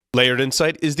Layered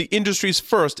Insight is the industry's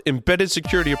first embedded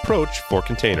security approach for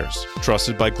containers.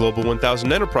 Trusted by Global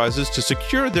 1000 enterprises to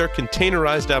secure their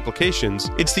containerized applications,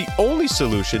 it's the only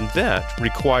solution that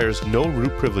requires no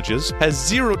root privileges, has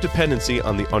zero dependency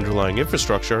on the underlying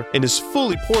infrastructure, and is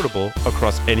fully portable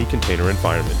across any container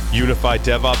environment. Unified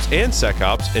DevOps and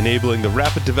SecOps, enabling the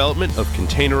rapid development of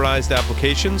containerized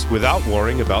applications without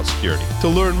worrying about security. To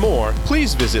learn more,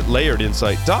 please visit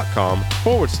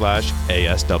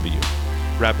layeredinsight.com/ASW.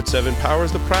 Rapid7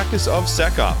 powers the practice of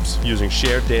SecOps. Using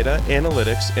shared data,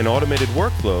 analytics, and automated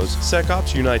workflows,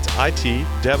 SecOps unites IT,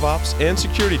 DevOps, and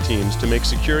security teams to make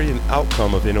security an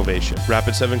outcome of innovation.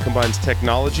 Rapid7 combines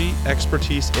technology,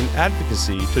 expertise, and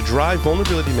advocacy to drive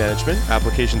vulnerability management,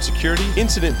 application security,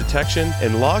 incident detection,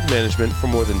 and log management for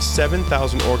more than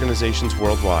 7,000 organizations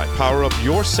worldwide. Power up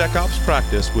your SecOps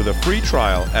practice with a free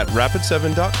trial at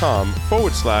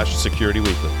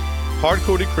rapid7.com/securityweekly.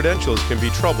 Hard-coded credentials can be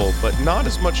trouble, but not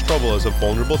as much trouble as a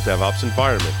vulnerable DevOps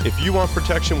environment. If you want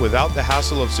protection without the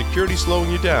hassle of security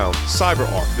slowing you down,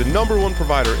 CyberArk, the #1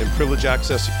 provider in privilege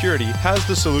access security, has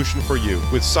the solution for you.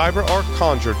 With CyberArk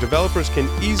Conjur, developers can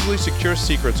easily secure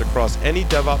secrets across any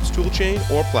DevOps toolchain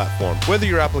or platform, whether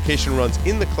your application runs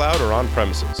in the cloud or on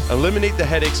premises. Eliminate the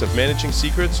headaches of managing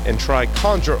secrets and try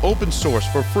Conjur open source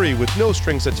for free with no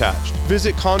strings attached.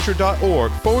 Visit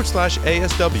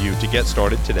conjur.org/ASW to get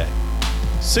started today.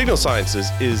 Signal Sciences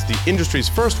is the industry's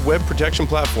first web protection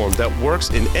platform that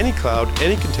works in any cloud,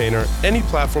 any container, any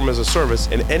platform as a service,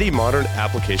 and any modern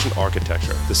application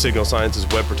architecture. The Signal Sciences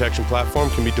web protection platform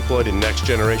can be deployed in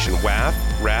next-generation WAF,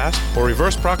 RASP, or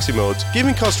reverse proxy modes,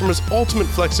 giving customers ultimate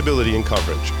flexibility and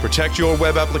coverage. Protect your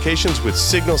web applications with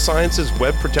Signal Sciences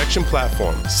web protection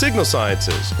platform. Signal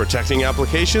Sciences, protecting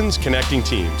applications, connecting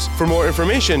teams. For more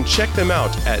information, check them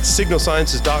out at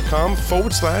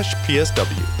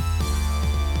signalsciences.com/PSW.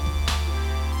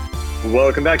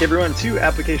 Welcome back, everyone, to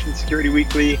Application Security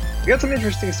Weekly. We got some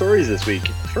interesting stories this week.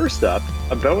 First up,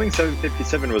 a Boeing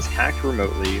 757 was hacked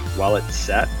remotely while it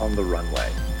sat on the runway.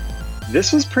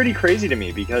 This was pretty crazy to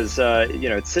me because,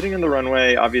 it's sitting on the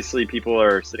runway. Obviously, people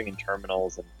are sitting in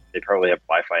terminals and they probably have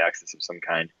Wi-Fi access of some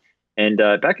kind. And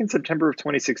back in September of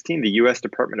 2016, the U.S.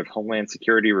 Department of Homeland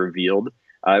Security revealed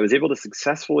it was able to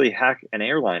successfully hack an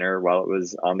airliner while it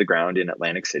was on the ground in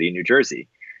Atlantic City, New Jersey.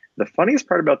 The funniest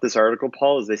part about this article,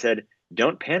 Paul, is they said,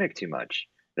 don't panic too much.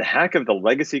 The hack of the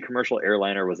legacy commercial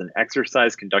airliner was an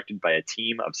exercise conducted by a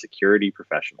team of security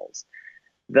professionals.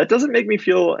 That doesn't make me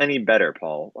feel any better,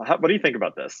 Paul. What do you think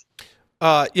about this?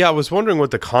 I was wondering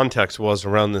what the context was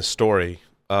around this story.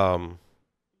 I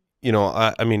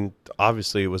mean,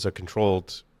 obviously it was a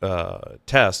controlled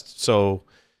test, so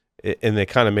and they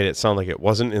kind of made it sound like it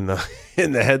wasn't in the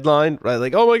in the headline, right?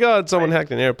 Like, oh my God, someone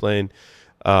hacked an airplane.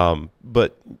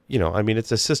 But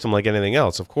it's a system like anything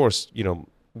else. Of course,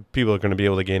 people are going to be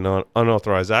able to gain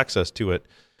unauthorized access to it.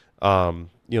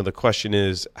 The question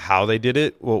is how they did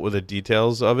it. What were the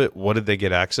details of it? What did they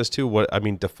get access to?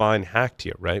 Define hacked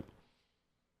here, right?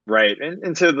 Right.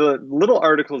 And so the little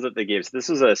articles that they gave, so this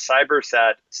was a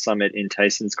CyberSat summit in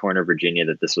Tysons Corner, Virginia,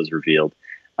 that this was revealed.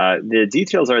 The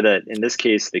details are that in this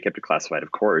case, they kept it classified,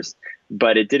 of course,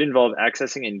 but it did involve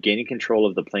accessing and gaining control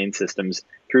of the plane systems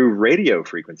through radio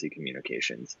frequency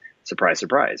communications. Surprise,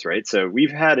 surprise, right? So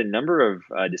we've had a number of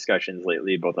discussions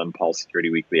lately, both on Paul Security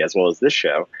Weekly as well as this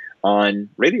show, on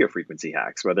radio frequency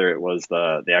hacks, whether it was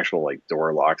the actual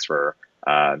door locks for,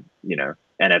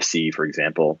 NFC, for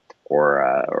example,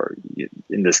 or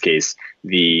in this case,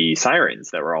 the sirens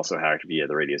that were also hacked via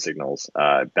the radio signals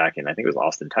back in, I think it was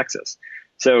Austin, Texas.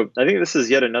 So I think this is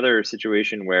yet another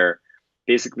situation where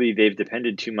basically they've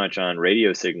depended too much on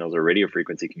radio signals or radio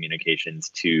frequency communications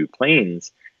to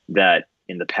planes that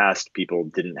in the past people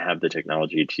didn't have the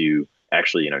technology to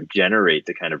actually, generate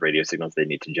the kind of radio signals they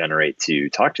need to generate to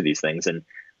talk to these things. And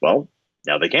well,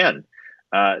 now they can.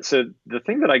 So the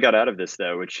thing that I got out of this,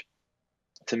 though, which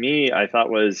to me I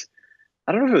thought was,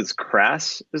 I don't know if it was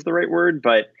crass is the right word,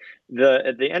 but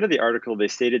at the end of the article, they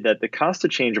stated that the cost to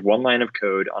change one line of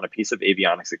code on a piece of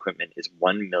avionics equipment is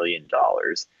 $1 million,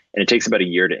 and it takes about a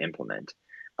year to implement.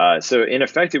 So in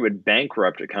effect, it would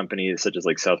bankrupt a company such as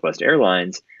Southwest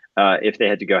Airlines if they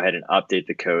had to go ahead and update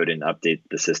the code and update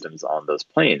the systems on those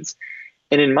planes.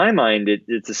 And in my mind,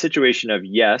 it's a situation of,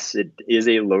 yes, it is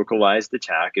a localized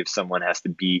attack if someone has to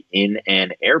be in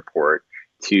an airport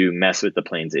to mess with the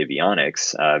plane's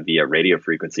avionics via radio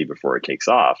frequency before it takes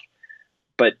off.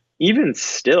 But even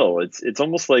still, it's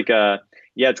almost like,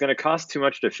 it's going to cost too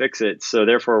much to fix it, so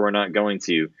therefore we're not going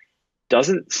to.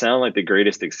 Doesn't sound like the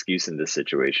greatest excuse in this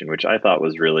situation, which I thought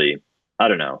was really, I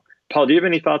don't know, Paul, do you have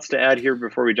any thoughts to add here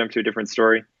before we jump to a different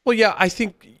story? Well, yeah, I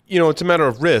think, it's a matter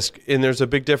of risk, and there's a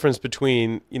big difference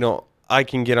between, I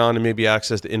can get on and maybe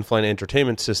access the in-flight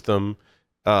entertainment system,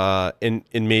 and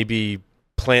maybe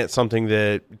plant something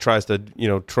that tries to,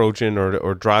 Trojan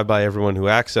or drive by everyone who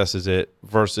accesses it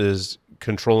versus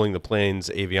controlling the plane's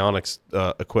avionics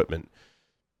equipment.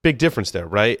 Big difference there,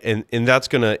 right? And that's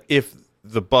gonna, if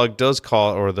the bug does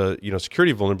cause, or the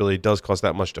security vulnerability does cause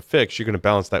that much to fix, you're going to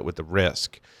balance that with the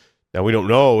risk. Now, we don't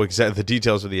know exactly the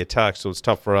details of the attack, so it's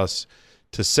tough for us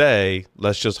to say.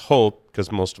 Let's just hope,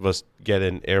 because most of us get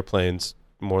in airplanes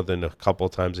more than a couple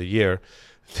of times a year,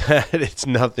 that it's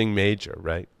nothing major,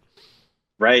 right?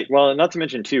 Right. Well, not to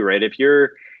mention too, right? If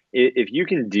you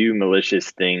can do malicious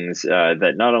things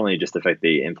that not only just affect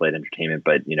the in-flight entertainment,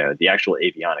 but the actual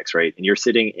avionics, right? And you're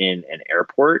sitting in an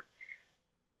airport,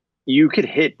 you could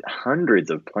hit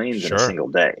hundreds of planes in a Sure, single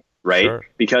day, right? sure.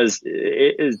 Because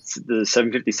it's the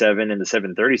 757 and the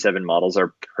 737 models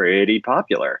are pretty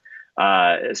popular,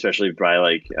 especially by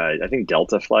I think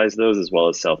Delta flies those as well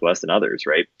as Southwest and others,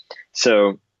 right?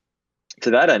 So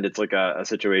to that end, it's like a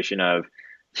situation of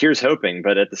here's hoping,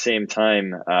 but at the same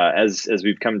time, as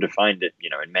we've come to find it,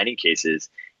 in many cases,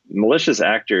 malicious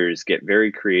actors get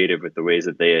very creative with the ways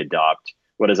that they adopt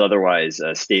what is otherwise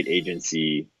state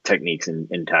agency techniques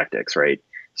and tactics, right?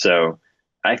 So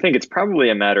I think it's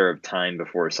probably a matter of time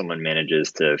before someone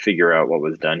manages to figure out what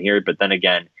was done here. But then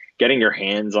again, getting your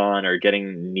hands on or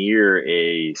getting near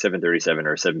a 737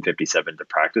 or 757 to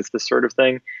practice this sort of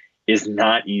thing is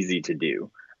not easy to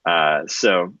do.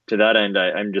 So to that end,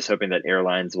 I'm just hoping that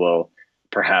airlines will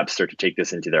perhaps start to take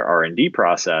this into their R&D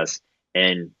process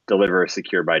and deliver a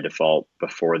secure by default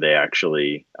before they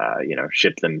actually,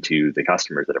 ship them to the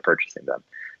customers that are purchasing them.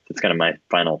 That's kind of my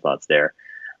final thoughts there.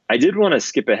 I did want to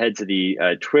skip ahead to the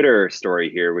Twitter story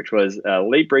here, which was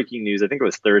late breaking news. I think it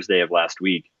was Thursday of last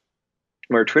week,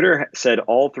 where Twitter said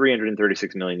all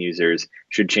 336 million users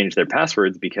should change their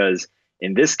passwords because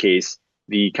in this case,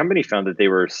 the company found that they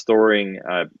were storing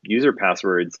user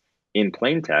passwords in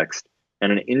plain text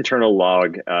and an internal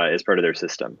log as part of their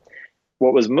system.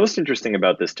 What was most interesting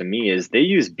about this to me is they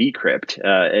use bcrypt,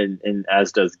 and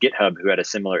as does GitHub, who had a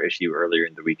similar issue earlier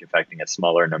in the week affecting a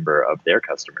smaller number of their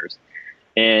customers.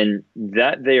 And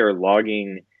that they are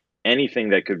logging anything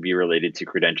that could be related to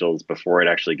credentials before it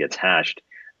actually gets hashed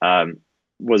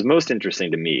was most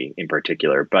interesting to me in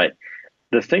particular. But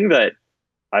the thing that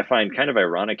I find kind of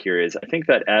ironic here is I think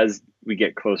that as we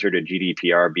get closer to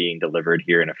GDPR being delivered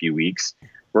here in a few weeks,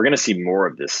 we're going to see more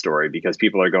of this story because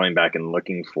people are going back and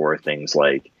looking for things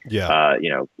like, Yeah.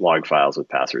 log files with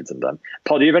passwords in them.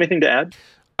 Paul, do you have anything to add?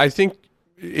 I think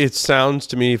it sounds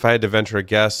to me, if I had to venture a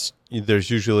guess, there's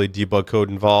usually debug code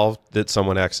involved that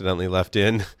someone accidentally left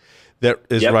in that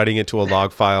is Yep. writing it to a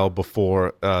log file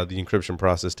before the encryption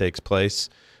process takes place.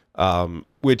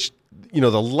 Which,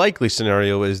 the likely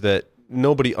scenario is that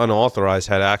nobody unauthorized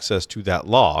had access to that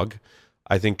log.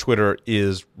 I think Twitter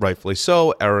is rightfully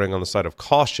so erring on the side of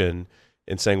caution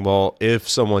and saying, well, if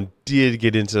someone did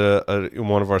get into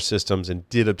one of our systems and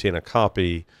did obtain a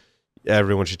copy,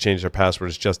 everyone should change their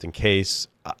passwords just in case.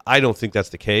 I don't think that's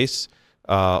the case,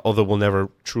 although we'll never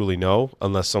truly know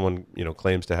unless someone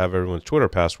claims to have everyone's Twitter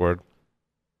password.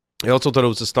 I also thought it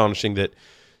was astonishing that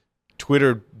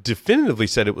Twitter definitively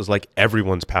said it was like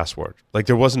everyone's password. Like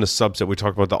there wasn't a subset. We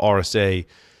talked about the RSA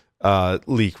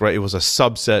leak, right? It was a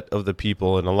subset of the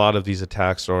people, and a lot of these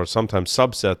attacks are sometimes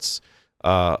subsets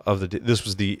of the. This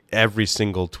was the every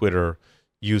single Twitter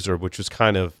user, which was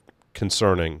kind of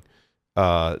concerning.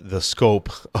 The scope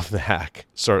of the hack,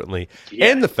 certainly, Yeah.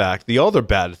 and the other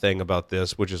bad thing about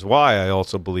this, which is why I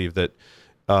also believe that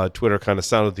Twitter kind of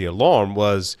sounded the alarm,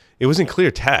 was it was in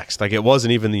clear text. Like it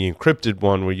wasn't even the encrypted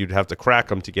one where you'd have to crack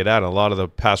them to get out. A lot of the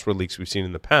password leaks we've seen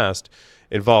in the past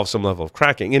involve some level of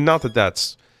cracking, and not that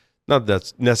that's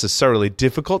necessarily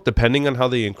difficult, depending on how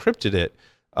they encrypted it.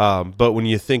 But when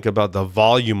you think about the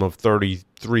volume of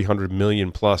 300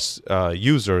 million plus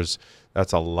users,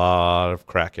 that's a lot of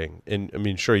cracking. And I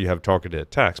mean, sure, you have targeted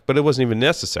attacks, but it wasn't even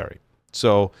necessary.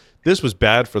 So this was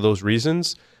bad for those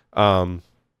reasons.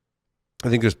 I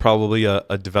think there's probably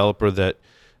a developer that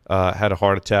had a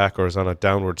heart attack or is on a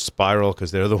downward spiral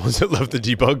because they're the ones that left the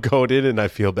debug code in, and I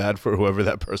feel bad for whoever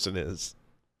that person is.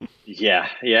 Yeah,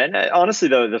 yeah. And honestly,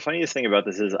 though, the funniest thing about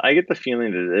this is I get the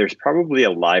feeling that there's probably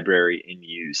a library in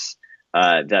use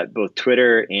that both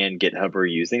Twitter and GitHub are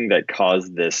using that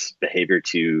caused this behavior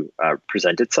to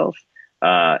present itself.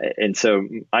 And so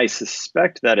I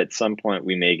suspect that at some point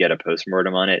we may get a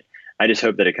postmortem on it. I just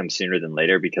hope that it comes sooner than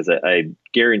later because I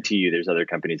guarantee you there's other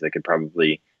companies that could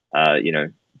probably,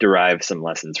 derive some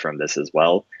lessons from this as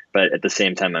well. But at the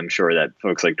same time, I'm sure that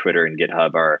folks like Twitter and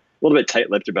GitHub are a little bit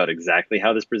tight-lipped about exactly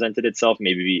how this presented itself,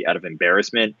 maybe out of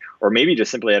embarrassment, or maybe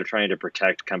just simply out of trying to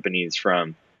protect companies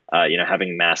from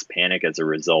having mass panic as a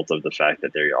result of the fact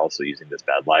that they're also using this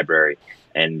bad library.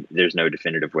 And there's no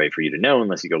definitive way for you to know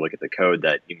unless you go look at the code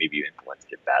that maybe you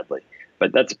implemented it badly.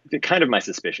 But that's kind of my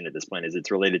suspicion at this point, is it's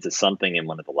related to something in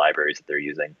one of the libraries that they're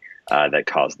using that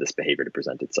caused this behavior to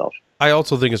present itself. I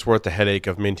also think it's worth the headache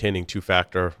of maintaining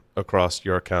two-factor across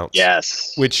your accounts.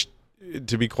 Yes. Which,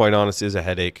 to be quite honest, is a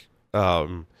headache.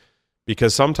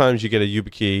 Because sometimes you get a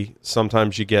YubiKey,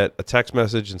 sometimes you get a text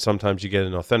message, and sometimes you get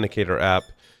an authenticator app.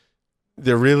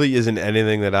 There really isn't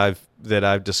anything that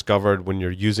I've discovered when you're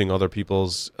using other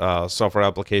people's software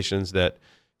applications that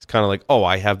it's kind of like, oh,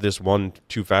 I have this one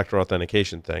two-factor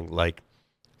authentication thing. Like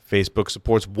Facebook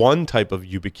supports one type of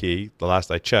YubiKey, the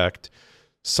last I checked.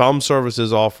 Some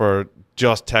services offer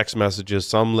just text messages.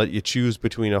 Some let you choose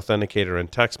between authenticator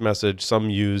and text message. Some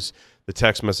use the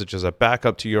text message as a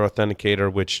backup to your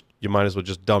authenticator, which you might as well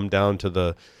just dumb down to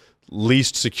the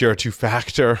least secure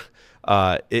two-factor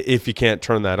if you can't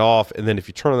turn that off. And then if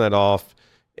you turn that off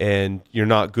and you're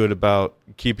not good about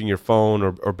keeping your phone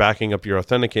or backing up your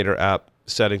authenticator app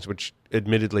settings, which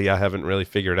admittedly I haven't really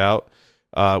figured out,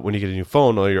 when you get a new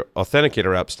phone, all your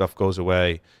authenticator app stuff goes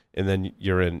away, and then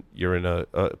you're in a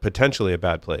potentially a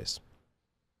bad place.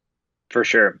 For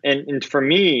sure. And for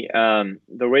me,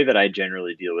 the way that I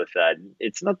generally deal with that,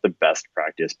 it's not the best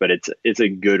practice, but it's a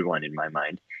good one in my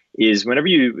mind, is whenever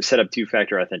you set up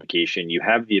two-factor authentication, you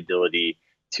have the ability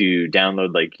to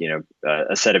download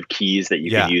a set of keys that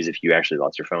you could use if you actually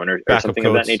lost your phone or something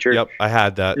codes of that nature. Yep, I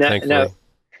had that, thankfully. Now,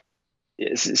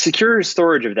 secure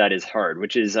storage of that is hard,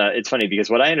 which is it's funny because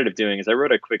what I ended up doing is I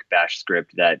wrote a quick bash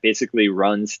script that basically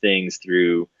runs things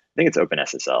through, I think it's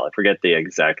OpenSSL. I forget the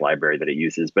exact library that it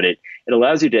uses, but it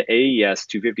allows you to AES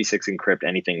 256 encrypt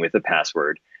anything with a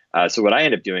password. So what I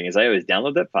end up doing is I always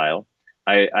download that file.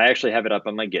 I actually have it up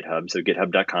on my GitHub, so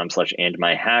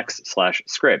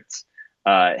github.com/and-my-hacks/scripts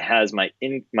has my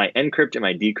encrypt and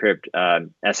my decrypt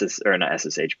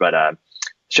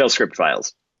shell script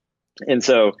files. And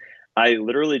so I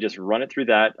literally just run it through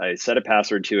that. I set a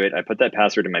password to it. I put that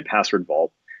password in my password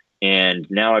vault. And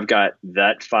now I've got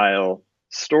that file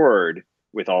stored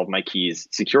with all of my keys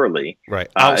securely. Right.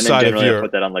 Outside and then generally I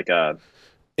put that on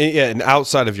and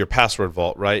outside of your password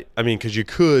vault, right? I mean, because you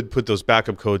could put those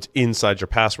backup codes inside your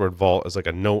password vault as like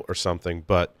a note or something,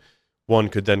 but one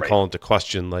could then call into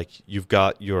question, like, you've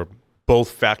got your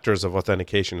both factors of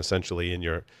authentication essentially in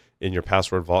your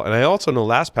password vault. And I also know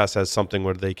LastPass has something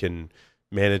where they can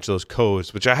manage those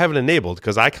codes, which I haven't enabled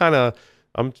because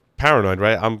I'm paranoid,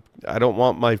 right? I don't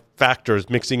want my factors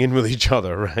mixing in with each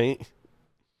other, right?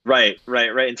 Right.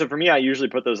 And so for me, I usually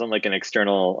put those on like an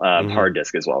external hard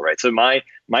disk as well, right? So my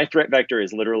threat vector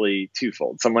is literally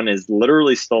twofold. Someone has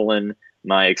literally stolen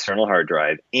my external hard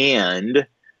drive, and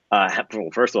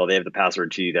first of all, they have the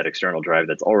password to that external drive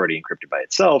that's already encrypted by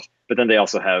itself, but then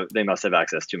they must have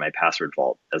access to my password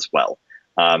vault as well.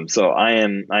 So I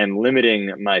am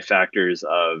limiting my factors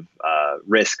of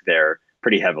risk there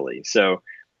pretty heavily. So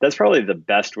that's probably the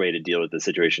best way to deal with the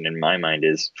situation in my mind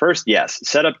is, first, yes,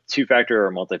 set up two-factor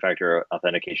or multi-factor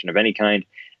authentication of any kind.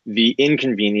 The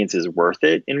inconvenience is worth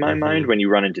it in my mind when you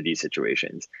run into these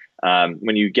situations.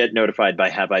 When you get notified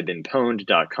by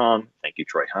haveibeenpwned.com, thank you,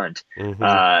 Troy Hunt,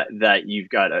 that you've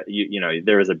got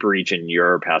there is a breach and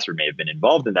your password may have been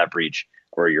involved in that breach,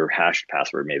 or your hashed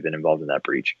password may have been involved in that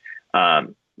breach.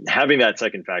 Having that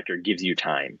second factor gives you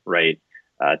time, right,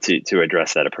 to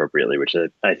address that appropriately, which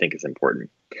I think is important.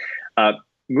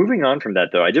 Moving on from that,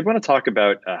 though, I did want to talk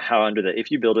about how under the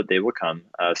 "if you build it, they will come"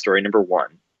 story number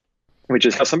one, which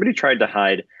is how somebody tried to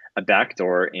hide a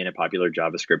backdoor in a popular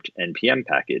JavaScript NPM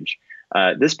package.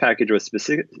 This package was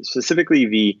specifically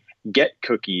the get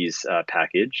cookies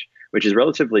package, which is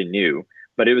relatively new,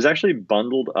 but it was actually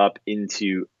bundled up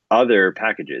into other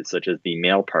packages, such as the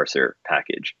mail parser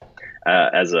package,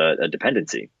 as a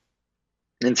dependency.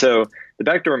 And so the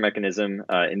backdoor mechanism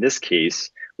in this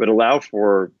case would allow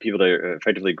for people to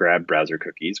effectively grab browser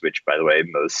cookies, which, by the way,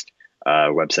 most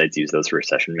websites use those for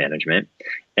session management.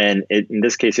 And in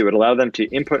this case, it would allow them to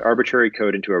input arbitrary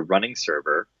code into a running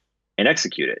server and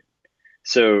execute it.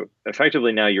 So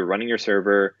effectively now you're running your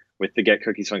server with the get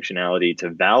cookies functionality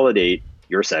to validate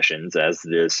your sessions as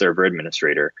the server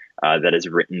administrator that has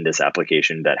written this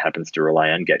application that happens to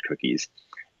rely on get cookies.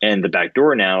 And the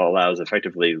backdoor now allows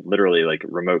effectively, literally, like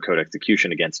remote code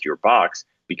execution against your box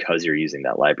because you're using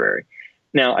that library.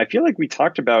 Now, I feel like we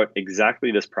talked about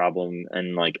exactly this problem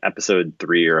in like episode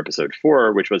 3 or episode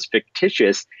 4, which was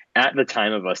fictitious at the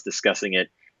time of us discussing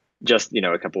it just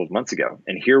a couple of months ago,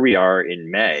 and here we are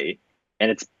in May,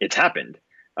 and it's happened.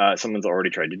 Someone's already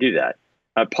tried to do that.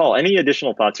 Paul, any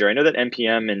additional thoughts here? I know that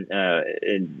NPM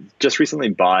and just recently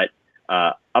bought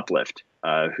Uplift,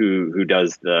 who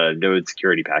does the Node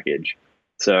security package.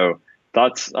 So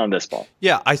thoughts on this, Paul?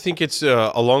 Yeah, I think it's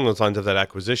along those lines of that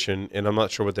acquisition, and I'm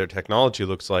not sure what their technology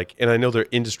looks like. And I know they're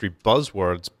industry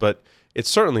buzzwords, but it's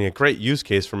certainly a great use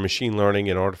case for machine learning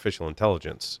and artificial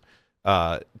intelligence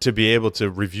to be able to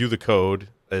review the code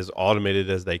as automated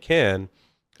as they can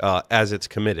as it's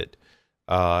committed.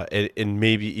 And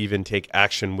maybe even take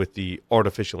action with the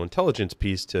artificial intelligence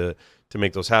piece to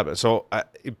make those happen. So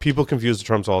people confuse the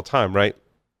terms all the time, right?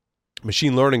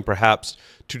 Machine learning, perhaps,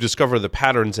 to discover the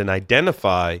patterns and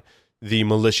identify the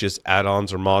malicious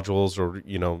add-ons or modules or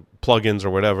plugins or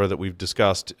whatever that we've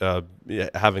discussed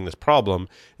having this problem,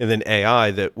 and then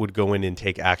AI that would go in and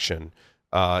take action,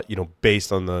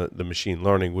 based on the machine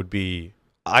learning would be,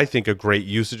 I think, a great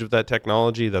usage of that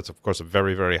technology. That's, of course, a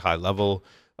very, very high level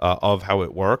of how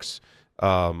it works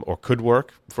or could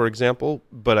work, for example.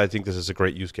 But I think this is a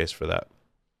great use case for that.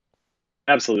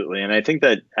 Absolutely. And I think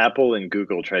that Apple and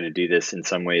Google try to do this in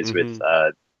some ways with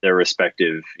their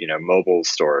respective, mobile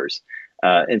stores.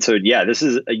 And so, yeah, this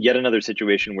is yet another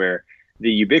situation where the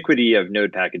ubiquity of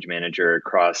Node Package Manager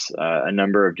across a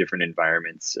number of different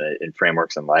environments and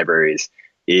frameworks and libraries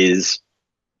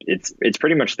it's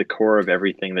pretty much the core of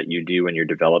everything that you do when you're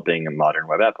developing a modern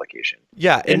web application.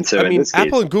 Yeah, and so I mean,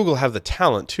 Apple and Google have the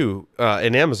talent too,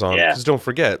 and Amazon. Because don't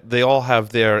forget, they all have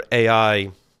their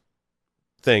AI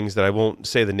things that I won't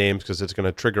say the names because it's going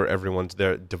to trigger everyone's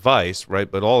their device, right?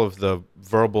 But all of the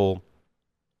verbal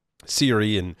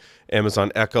Siri and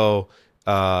Amazon Echo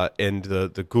and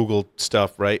the Google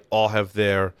stuff, right? All have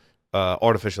their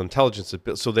artificial intelligence.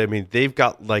 So they've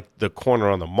got like the corner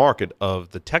on the market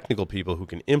of the technical people who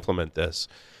can implement this.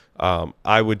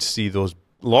 I would see those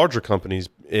larger companies,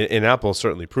 and Apple has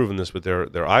certainly proven this with their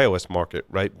iOS market,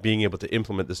 right? Being able to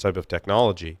implement this type of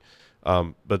technology.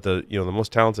 But the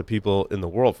most talented people in the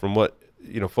world, from what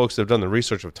folks that have done the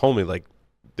research have told me, like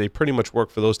they pretty much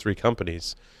work for those three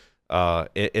companies,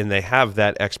 and they have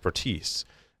that expertise.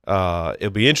 It'll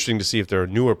be interesting to see if there are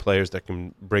newer players that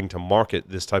can bring to market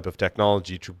this type of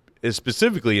technology,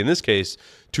 specifically in this case,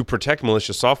 to protect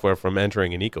malicious software from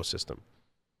entering an ecosystem.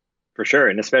 For sure,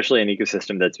 and especially an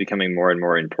ecosystem that's becoming more and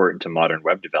more important to modern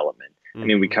web development. I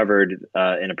mean, we covered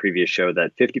in a previous show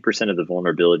that 50% of the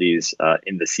vulnerabilities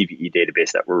in the CVE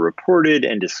database that were reported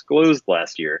and disclosed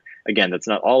last year, again, that's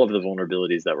not all of the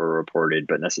vulnerabilities that were reported,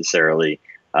 but necessarily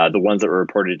the ones that were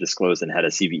reported, disclosed, and had a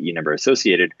CVE number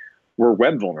associated, were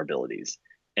web vulnerabilities.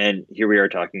 And here we are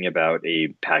talking about a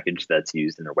package that's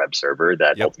used in a web server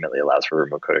that ultimately allows for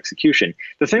remote code execution.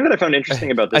 The thing that I found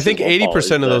interesting about this, I think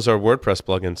 80% of those are WordPress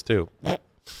plugins too.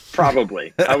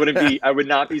 Probably, I would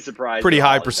not be surprised. Pretty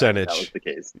high percentage. That was the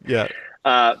case. Yeah.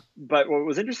 But what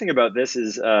was interesting about this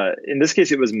is, in this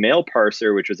case, it was Mail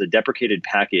Parser, which was a deprecated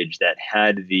package that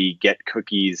had the get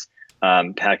cookies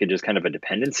package as kind of a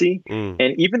dependency. And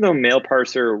even though Mail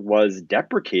Parser was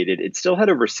deprecated, it still had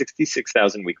over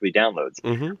 66,000 weekly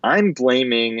downloads. I'm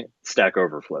blaming Stack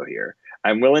Overflow here.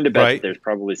 I'm willing to bet that there's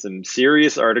probably some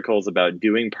serious articles about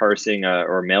doing parsing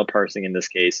or mail parsing in this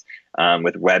case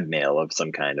with webmail of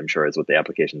some kind, I'm sure is what the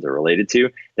applications are related to,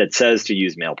 that says to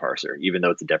use Mail Parser, even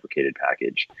though it's a deprecated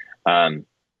package.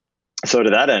 So to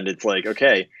that end, it's like,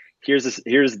 okay, here's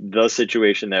the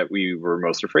situation that we were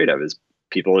most afraid of, is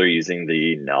people are using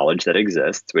the knowledge that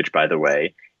exists, which, by the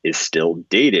way, is still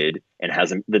dated and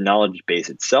the knowledge base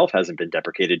itself hasn't been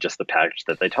deprecated, just the package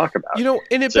that they talk about.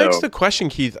 And it begs the question,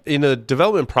 Keith, in a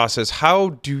development process, how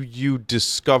do you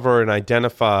discover and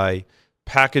identify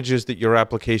packages that your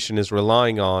application is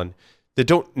relying on that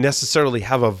don't necessarily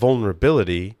have a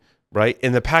vulnerability, right?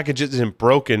 And the package isn't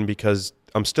broken because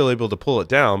I'm still able to pull it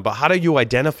down, but how do you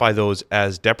identify those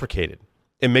as deprecated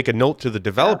and make a note to the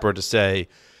developer to say,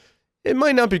 it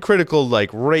might not be critical like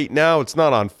right now, it's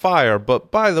not on fire, but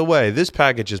by the way, this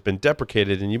package has been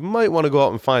deprecated and you might want to go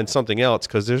out and find something else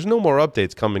because there's no more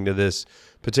updates coming to this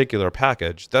particular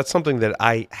package. That's something that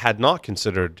I had not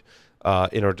considered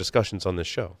in our discussions on this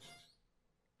show.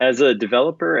 As a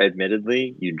developer,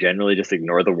 admittedly, you generally just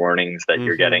ignore the warnings that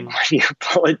you're getting when you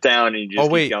pull it down and you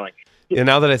just keep going. And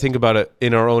now that I think about it,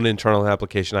 in our own internal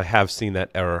application, I have seen that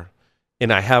error.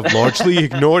 And I have largely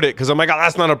ignored it because I'm like, oh,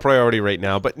 that's not a priority right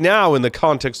now. But now in the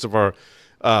context of our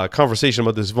conversation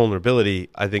about this vulnerability,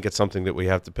 I think it's something that we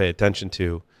have to pay attention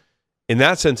to. In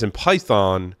that sense, in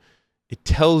Python, it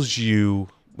tells you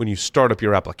when you start up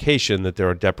your application that there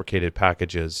are deprecated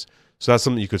packages. So that's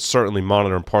something you could certainly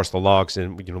monitor and parse the logs,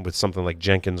 and with something like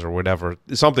Jenkins or whatever,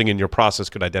 something in your process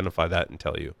could identify that and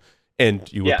tell you,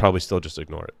 and you would Yeah. probably still just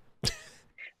ignore it.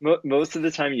 Most of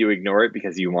the time you ignore it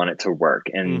because you want it to work,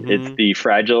 and it's Mm-hmm. the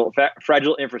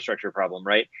fragile infrastructure problem,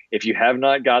 right? If you have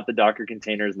not got the Docker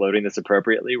containers loading this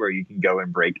appropriately, where you can go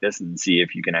and break this and see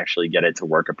if you can actually get it to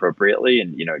work appropriately,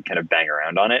 and kind of bang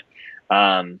around on it,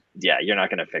 yeah, you're not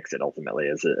going to fix it ultimately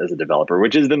as a developer,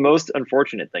 which is the most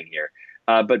unfortunate thing here.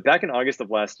 But back in August of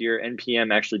last year,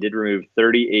 npm actually did remove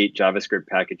 38 JavaScript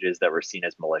packages that were seen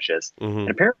as malicious, Mm-hmm. and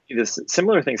apparently this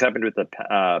similar things happened with the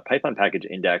Python package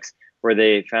index, where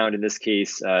they found in this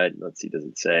case, let's see, does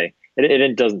it say?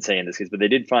 It doesn't say in this case, but they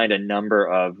did find a number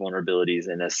of vulnerabilities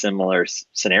in a similar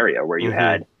scenario where you Mm-hmm.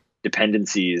 had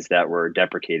dependencies that were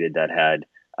deprecated that had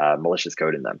malicious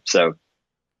code in them. So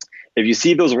if you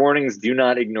see those warnings, do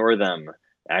not ignore them.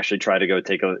 Actually try to go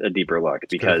take a deeper look,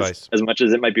 It's good because advice. as much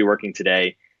as it might be working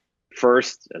today,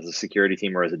 first, as a security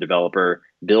team or as a developer,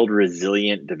 build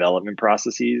resilient development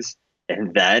processes,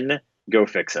 and then go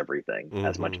fix everything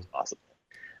as much Mm-hmm. as possible.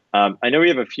 I know we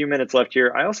have a few minutes left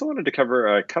here. I also wanted to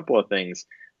cover a couple of things.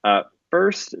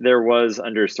 First, there was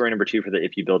under story number 2 for the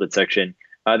if you build it section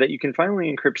that you can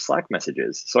finally encrypt Slack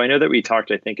messages. So I know that we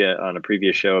talked, I think, on a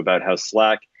previous show about how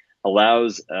Slack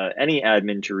allows any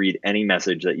admin to read any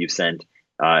message that you've sent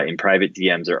in private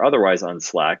DMs or otherwise on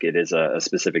Slack. It is a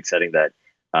specific setting that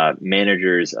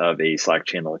managers of a Slack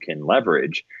channel can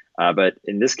leverage. But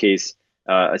in this case,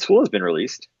 a tool has been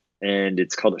released, and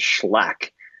it's called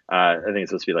Schlack. I think it's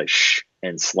supposed to be like shh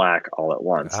and Slack all at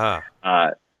once. Ah.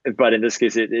 But in this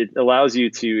case, it allows you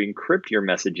to encrypt your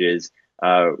messages,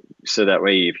 so that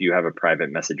way, if you have a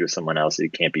private message with someone else,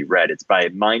 it can't be read. It's by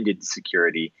Minded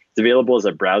Security. It's available as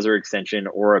a browser extension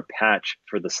or a patch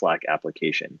for the Slack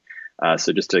application.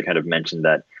 So just to kind of mention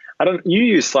that, you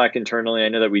use Slack internally. I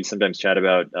know that we sometimes chat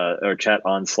about or chat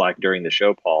on Slack during the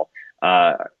show, Paul.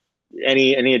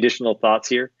 Any additional thoughts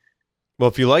here? Well,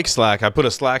 if you like Slack, I put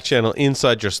a Slack channel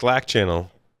inside your Slack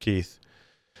channel, Keith.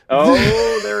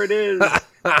 Oh, there it is.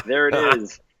 There it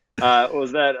is. What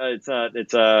was that?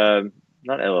 It's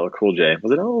not LL Cool J.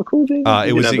 Was it LL Cool J? It You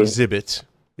didn't was have the. Exhibit.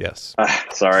 Yes.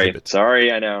 Sorry, Exhibit.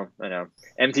 sorry. I know.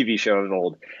 MTV show of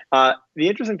old. The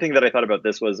interesting thing that I thought about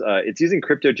this was it's using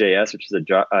Crypto.js, which is a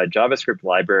JavaScript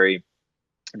library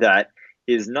that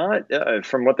is not,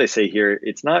 from what they say here,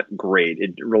 it's not great.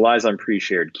 It relies on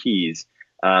pre-shared keys,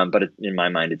 but in my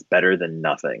mind, it's better than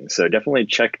nothing. So definitely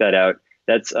check that out.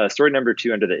 That's story number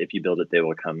 2 under the if you build it, they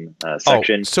will come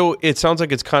section. So it sounds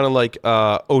like it's kind of like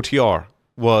OTR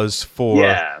was for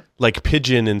Yeah. like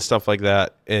Pigeon and stuff like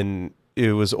that, and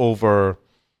it was over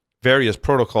various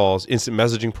protocols, instant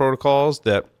messaging protocols,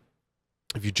 that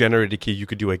if you generated a key, you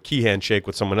could do a key handshake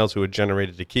with someone else who had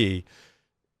generated a key.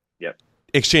 Yep.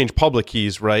 Exchange public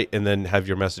keys, right, and then have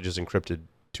your messages encrypted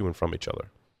to and from each other.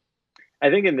 I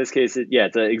think in this case,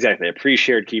 it's exactly a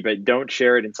pre-shared key, but don't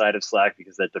share it inside of Slack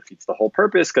because that defeats the whole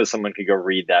purpose, because someone could go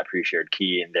read that pre-shared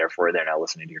key and therefore they're not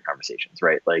listening to your conversations,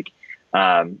 right? Like,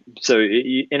 so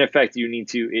in effect, you need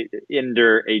to,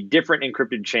 under a different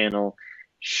encrypted channel,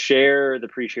 share the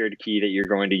pre-shared key that you're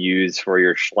going to use for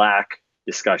your Slack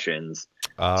discussions,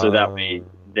 so that way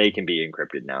they can be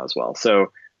encrypted now as well.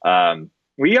 So,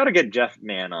 we ought to get Jeff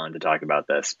Mann on to talk about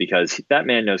this, because that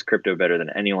man knows crypto better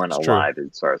than anyone It's true. alive,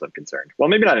 as far as I'm concerned. Well,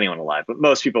 maybe not anyone alive, but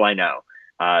most people I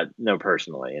know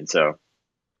personally. And so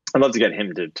I'd love to get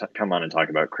him to come on and talk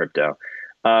about crypto.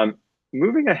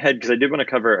 Moving ahead, because I did want to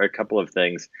cover a couple of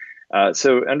things.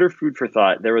 So under food for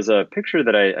thought, there was a picture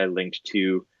that I linked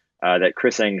to that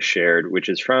Chris Eng shared, which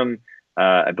is from,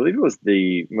 I believe it was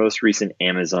the most recent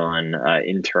Amazon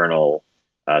internal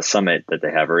summit that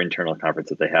they have, or internal conference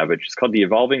that they have, which is called the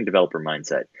Evolving Developer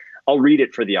Mindset. I'll read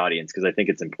it for the audience because I think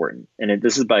it's important. And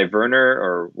this is by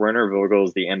Werner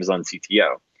Vogels, the Amazon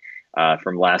CTO,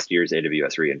 from last year's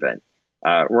AWS reInvent.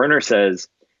 Werner says,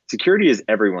 security is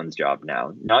everyone's job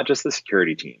now, not just the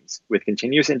security teams. With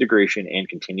continuous integration and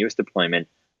continuous deployment,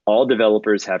 all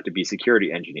developers have to be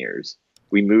security engineers.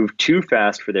 We move too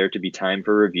fast for there to be time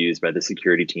for reviews by the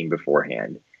security team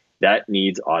beforehand. That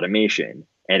needs automation,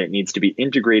 and it needs to be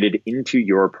integrated into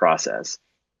your process.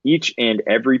 Each and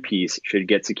every piece should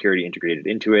get security integrated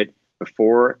into it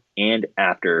before and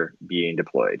after being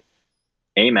deployed.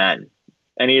 Amen.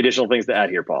 Any additional things to add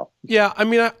here, Paul? Yeah, I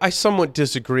mean, I somewhat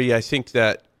disagree. I think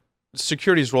that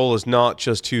security's role is not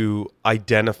just to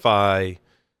identify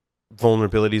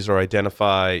vulnerabilities or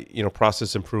identify,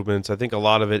 process improvements. I think a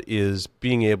lot of it is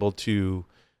being able to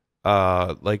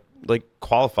like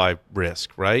qualify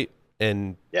risk, right?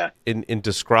 And Yeah. and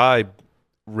describe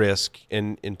risk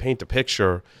and paint a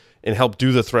picture, and help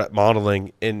do the threat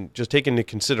modeling and just take into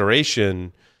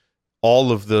consideration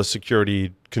all of the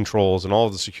security controls and all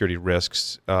of the security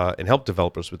risks, and help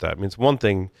developers with that. I mean, it's one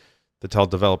thing to tell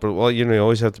developers, well, you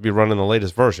always have to be running the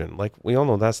latest version. Like, we all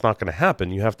know that's not going to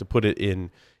happen. You have to put it in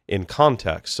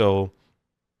context. So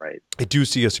Right. I do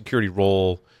see a security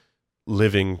role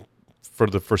living for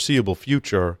the foreseeable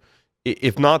future,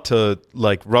 if not to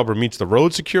like rubber meets the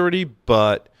road security,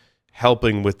 but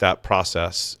helping with that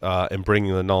process, and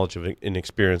bringing the knowledge of and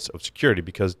experience of security,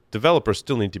 because developers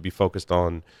still need to be focused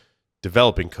on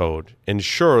developing code. And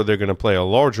sure, they're going to play a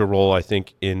larger role, I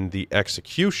think, in the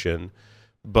execution,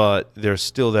 but there's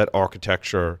still that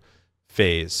architecture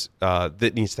phase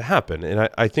that needs to happen. And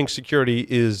I think security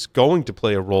is going to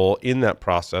play a role in that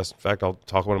process. In fact, I'll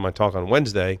talk about it in my talk on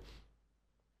Wednesday.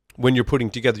 When you're putting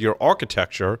together your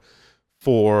architecture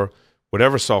for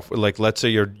whatever software, like let's say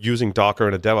you're using Docker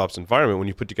in a DevOps environment, when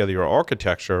you put together your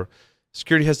architecture,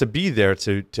 security has to be there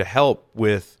to help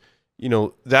with,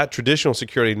 that traditional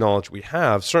security knowledge we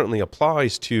have certainly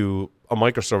applies to a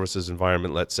microservices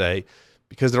environment, let's say,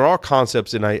 because there are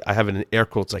concepts, and I have it in air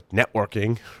quotes, like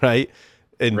networking, right?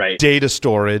 And Right. data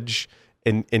storage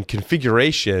and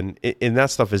configuration, and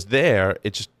that stuff is there.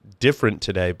 It's just different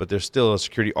today, but there's still a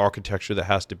security architecture that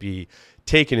has to be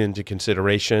taken into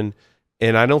consideration.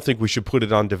 And I don't think we should put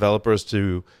it on developers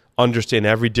to understand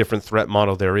every different threat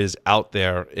model there is out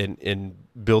there and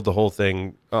build the whole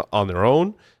thing on their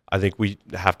own. I think we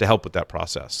have to help with that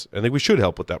process. I think we should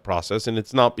help with that process. And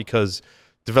it's not because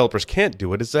developers can't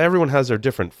do it. It's that everyone has their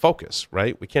different focus,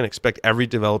 right? We can't expect every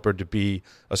developer to be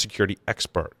a security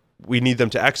expert. We need them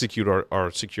to execute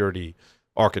our security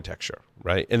architecture,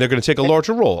 right? And they're going to take a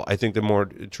larger role, I think, than more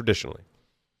traditionally.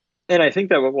 And I think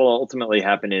that what will ultimately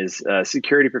happen is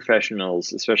security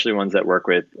professionals, especially ones that work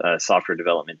with software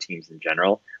development teams in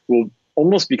general, will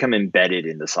almost become embedded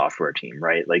in the software team,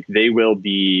 right? Like they will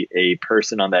be a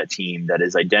person on that team that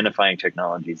is identifying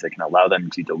technologies that can allow them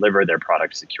to deliver their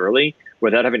product securely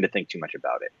without having to think too much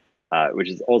about it, which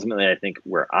is ultimately, I think,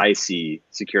 where I see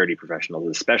security professionals,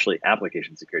 especially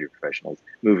application security professionals,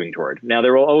 moving toward. Now,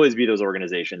 there will always be those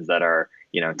organizations that are,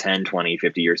 10, 20,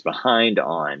 50 years behind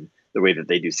on the way that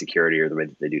they do security or the way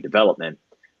that they do development.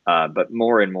 But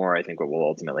more and more, I think what will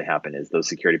ultimately happen is those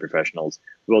security professionals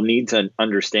will need to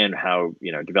understand how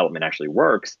development actually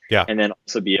works, Yeah. and then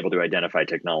also be able to identify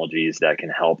technologies that can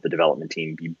help the development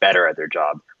team be better at their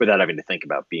job without having to think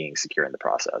about being secure in the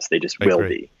process. They just will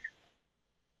be.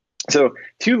 So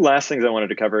two last things I wanted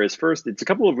to cover is first, it's a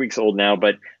couple of weeks old now,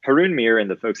 but Haroon Meer and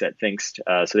the folks at Thinkst,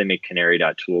 so they make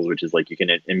canary.tools, which is like you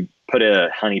can put a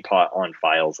honeypot on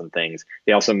files and things.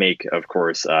 They also make, of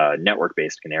course,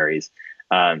 network-based canaries.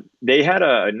 They had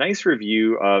a nice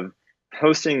review of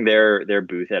hosting their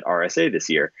booth at RSA this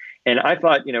year. And I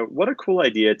thought, what a cool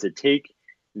idea to take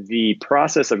the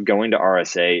process of going to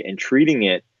RSA and treating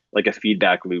it like a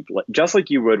feedback loop, just like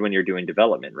you would when you're doing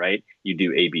development, right? You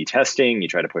do A/B testing, you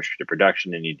try to push it to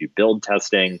production, and you do build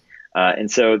testing.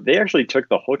 And so they actually took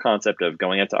the whole concept of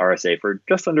going out to RSA for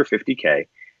just under $50K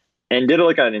and did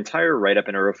like an entire write-up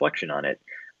and a reflection on it.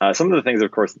 Some of the things,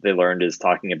 of course, that they learned is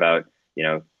talking about,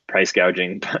 price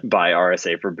gouging by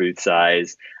RSA for booth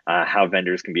size, how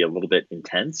vendors can be a little bit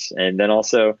intense. And then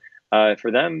also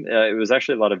for them, it was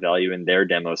actually a lot of value in their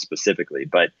demo specifically.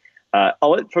 But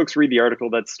I'll let folks read the article.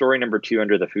 That's story number 2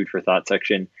 under the food for thought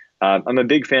section. I'm a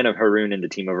big fan of Haroon and the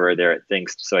team over there at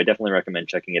Thinkst, so I definitely recommend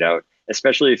checking it out,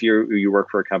 especially if you work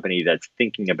for a company that's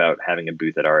thinking about having a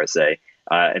booth at RSA.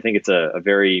 I think it's a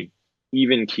very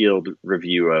even-keeled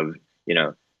review of,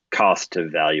 cost to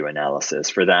value analysis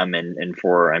for them and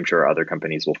for, I'm sure, other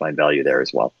companies will find value there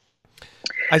as well.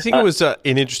 I think it was an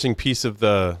interesting piece of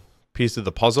the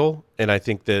puzzle, and I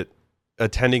think that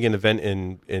attending an event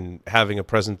and having a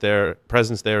presence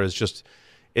there is just,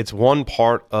 it's one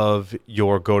part of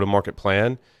your go-to-market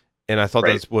plan. And I thought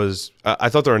I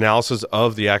thought their analysis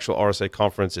of the actual RSA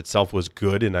conference itself was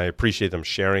good, and I appreciate them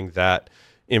sharing that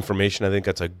information. I think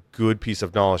that's a good piece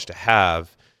of knowledge to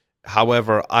have.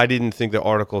 However, I didn't think the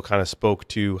article kind of spoke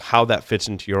to how that fits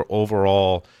into your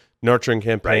overall nurturing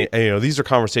campaign. Right. And, these are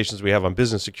conversations we have on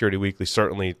Business Security Weekly,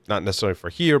 certainly not necessarily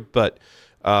for here, but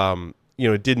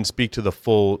it didn't speak to the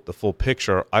full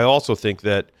picture. I also think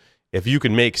that if you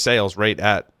can make sales right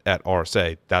at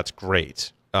RSA, that's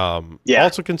great.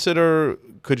 Also consider,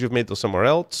 could you have made those somewhere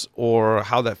else, or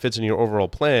how that fits in your overall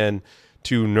plan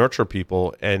to nurture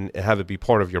people and have it be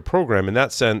part of your program. In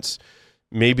that sense,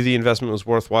 maybe the investment was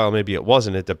worthwhile, maybe it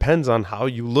wasn't. It depends on how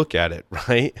you look at it,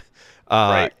 right?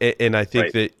 Right. And I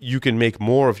think that you can make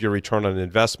more of your return on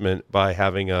investment by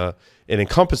having an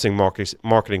encompassing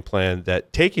marketing plan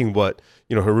that taking what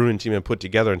Haroon and team had put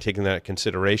together, and taking that into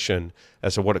consideration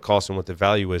as to what it costs and what the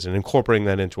value is, and incorporating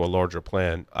that into a larger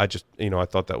plan. I just, I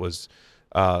thought that was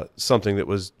something that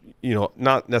was,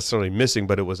 not necessarily missing,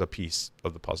 but it was a piece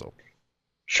of the puzzle.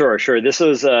 Sure. This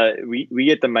was we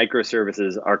get the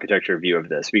microservices architecture view of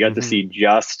this. We got to see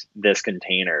just this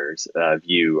containers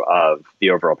view of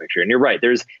the overall picture. And you're right.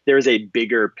 There's a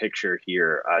bigger picture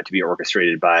here to be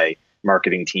orchestrated by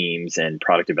marketing teams and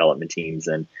product development teams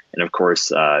and of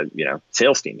course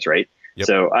sales teams, right? Yep.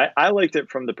 So I liked it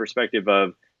from the perspective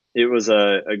of it was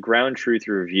a ground truth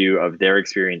review of their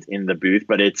experience in the booth,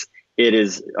 but it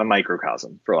is a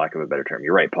microcosm, for lack of a better term.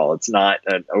 You're right, Paul. It's not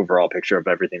an overall picture of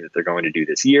everything that they're going to do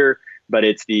this year, but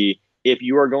it's if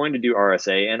you are going to do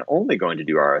RSA and only going to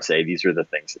do RSA, these are the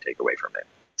things to take away from it.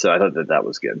 So I thought that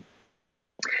was good.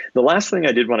 The last thing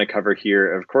I did want to cover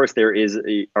here, of course, there is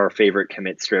our favorite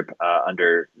commit strip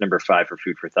under number 5 for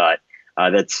food for thought.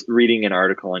 That's reading an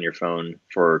article on your phone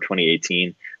for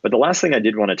 2018. But the last thing I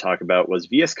did want to talk about was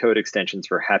VS Code extensions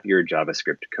for happier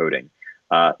JavaScript coding.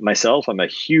 Myself, I'm a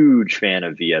huge fan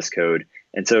of VS Code,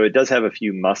 and so it does have a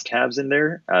few must-haves in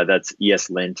there. That's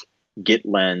ESLint,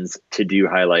 GitLens, to-do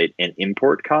highlight, and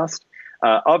import cost.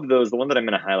 Of those, the one that I'm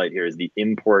going to highlight here is the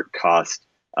import cost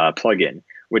plugin,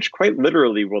 which quite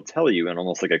literally will tell you in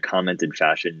almost like a commented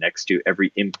fashion next to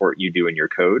every import you do in your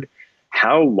code,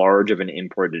 how large of an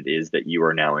import it is that you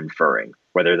are now inferring,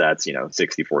 whether that's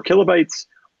 64 kilobytes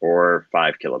or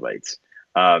 5 kilobytes,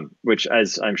 which,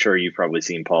 as I'm sure you've probably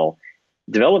seen, Paul,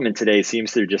 development today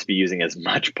seems to just be using as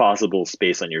much possible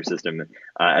space on your system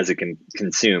as it can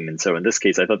consume. And so in this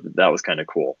case, I thought that was kind of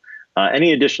cool.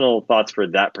 Any additional thoughts for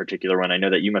that particular one? I know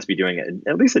that you must be doing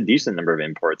at least a decent number of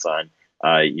imports on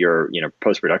your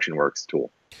post-production works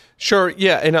tool. Sure.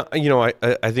 Yeah. And,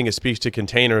 I think it speaks to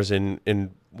containers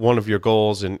in one of your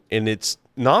goals. And it's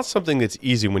not something that's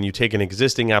easy when you take an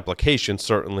existing application,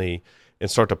 certainly, and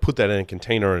start to put that in a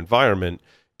container environment.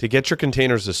 To get your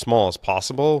containers as small as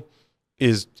possible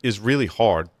is really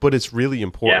hard, but it's really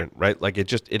important, right? Like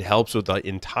it helps with the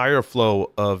entire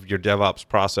flow of your DevOps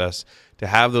process to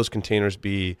have those containers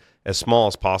be as small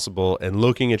as possible, and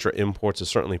looking at your imports is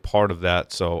certainly part of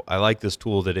that. So I like this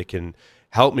tool that it can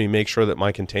help me make sure that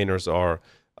my containers are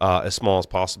as small as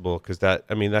possible, because that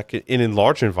can, in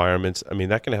large environments,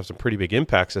 that can have some pretty big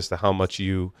impacts as to how much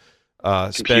you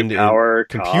spend in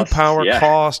compute power,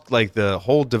 cost, like the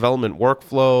whole development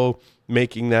workflow,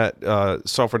 making that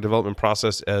software development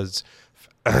process as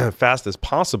fast as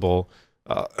possible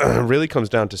really comes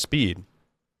down to speed.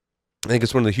 I think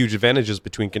it's one of the huge advantages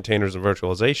between containers and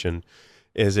virtualization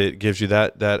is it gives you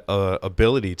that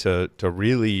ability to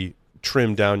really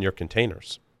trim down your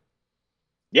containers.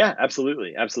 Yeah,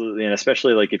 absolutely. And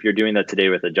especially like if you're doing that today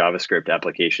with a JavaScript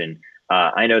application,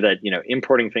 I know that,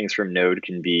 importing things from Node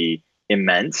can be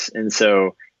immense. And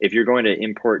so if you're going to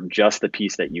import just the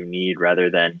piece that you need rather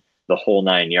than the whole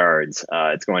 9 yards,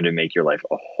 it's going to make your life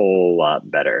a whole lot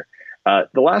better.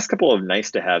 The last couple of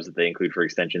nice to haves that they include for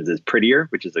extensions is Prettier,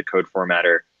 which is a code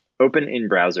formatter, Open in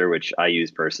Browser, which I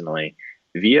use personally,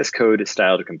 VS Code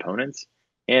styled components,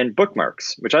 and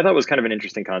bookmarks, which I thought was kind of an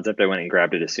interesting concept. I went and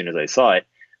grabbed it as soon as I saw it,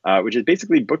 which is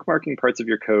basically bookmarking parts of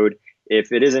your code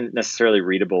if it isn't necessarily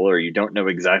readable or you don't know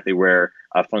exactly where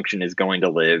a function is going to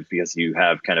live because you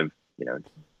have kind of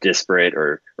disparate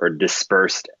or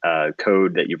dispersed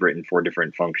code that you've written for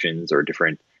different functions or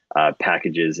different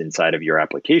packages inside of your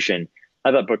application.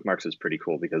 I thought bookmarks was pretty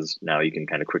cool because now you can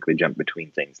kind of quickly jump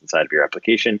between things inside of your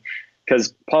application.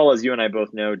 Because, Paul, as you and I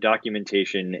both know,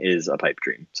 documentation is a pipe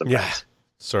dream sometimes. Yeah,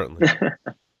 certainly.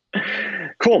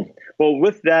 Cool. Well,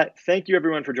 with that, thank you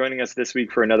everyone for joining us this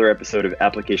week for another episode of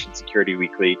Application Security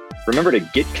Weekly. Remember to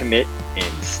git commit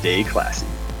and stay classy.